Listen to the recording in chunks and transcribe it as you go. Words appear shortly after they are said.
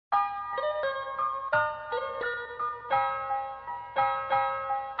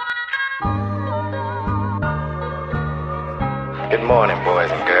morning, boys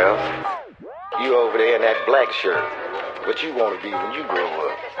and girls. You over there in that black shirt. What you want to be when you grow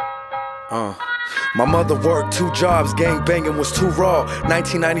up? My mother worked 2 jobs, gang banging was too raw.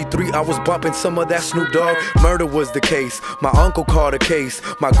 1993, I was bumping some of that Snoop Dogg. Murder was the case, my uncle called a case.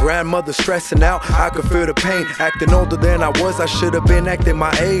 My grandmother stressing out, I could feel the pain. Acting older than I was, I should have been acting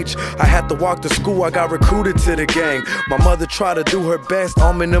my age. I had to walk to school, I got recruited to the gang. My mother tried to do her best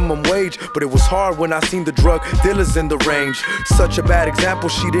on minimum wage, but it was hard when I seen the drug dealers in the range. Such a bad example,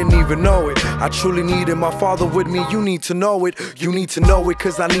 she didn't even know it. I truly needed my father with me, you need to know it. You need to know it,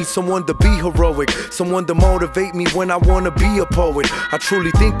 cause I need someone to be heroic. Someone to motivate me when I wanna be a poet. I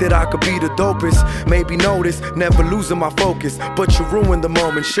truly think that I could be the dopest. Maybe notice, never losing my focus, but you ruined the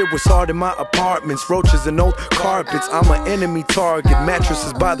moment. Shit was hard in my apartments, roaches and old carpets. I'm an enemy target,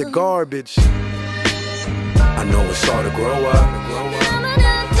 mattresses by the garbage. I know it's hard to grow up.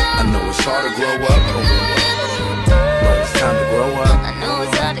 I know it's hard to grow up, but it's time to grow up. I know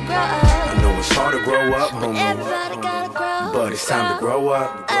it's hard to grow up. I know it's hard to grow up, Everybody gotta grow. but it's time to grow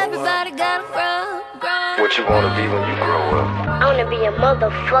up. Everybody gotta grow. What you want to be when you grow up? I wanna be a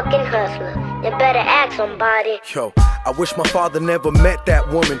motherfucking hustler. You better ask somebody. Yo, I wish my father never met that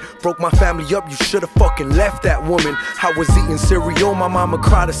woman. Broke my family up, you should've fucking left that woman. I was eating cereal, my mama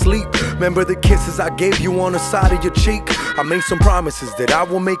cried asleep. Remember the kisses I gave you on the side of your cheek? I made some promises that I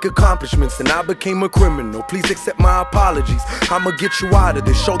will make accomplishments, and I became a criminal. Please accept my apologies. I'ma get you out of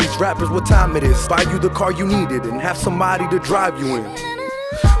this, show these rappers what time it is. Buy you the car you needed and have somebody to drive you in.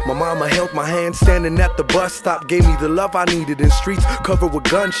 My mama held my hand standing at the bus stop, gave me the love I needed in streets covered with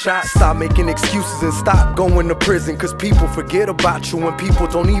gunshots. Stop making excuses and stop going to prison, cause people forget about you when people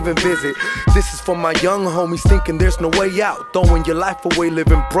don't even visit. This is for my young homies thinking there's no way out, throwing your life away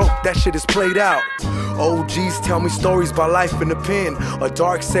living broke, that shit is played out. OGs tell me stories about life in the pen, a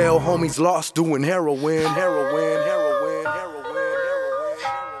dark cell, homies lost doing heroin.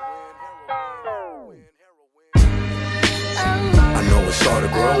 I know it's hard to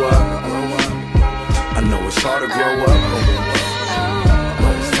grow up. I know it's hard to grow up,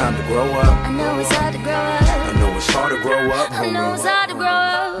 but it's time to grow up. I know it's hard to grow up. I know it's hard to grow up, I know it's hard to grow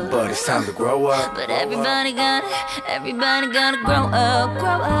up. but it's time to grow up. But everybody gotta grow up, grow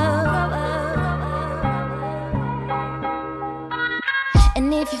up.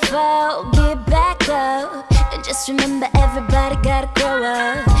 And if you fall, get back up. And just remember, everybody gotta grow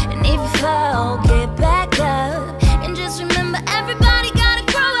up. And if you fall,